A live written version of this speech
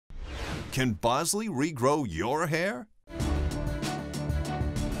Can Bosley regrow your hair?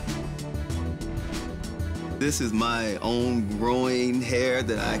 This is my own growing hair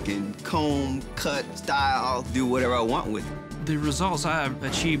that I can comb, cut, style, do whatever I want with it. The results I've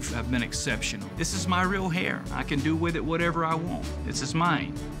achieved have been exceptional. This is my real hair. I can do with it whatever I want. This is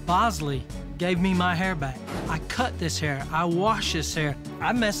mine. Bosley gave me my hair back. I cut this hair. I wash this hair.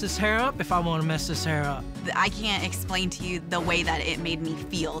 I mess this hair up if I want to mess this hair up. I can't explain to you the way that it made me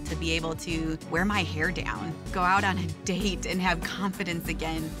feel to be able to wear my hair down, go out on a date, and have confidence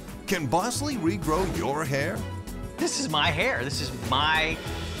again. Can Bosley regrow your hair? This is my hair. This is my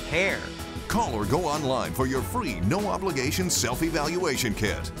hair. Call or go online for your free, no-obligation self-evaluation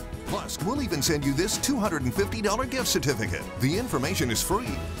kit. Plus, we'll even send you this $250 gift certificate. The information is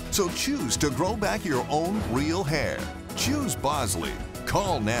free, so choose to grow back your own real hair. Choose Bosley.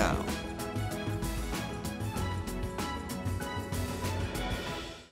 Call now.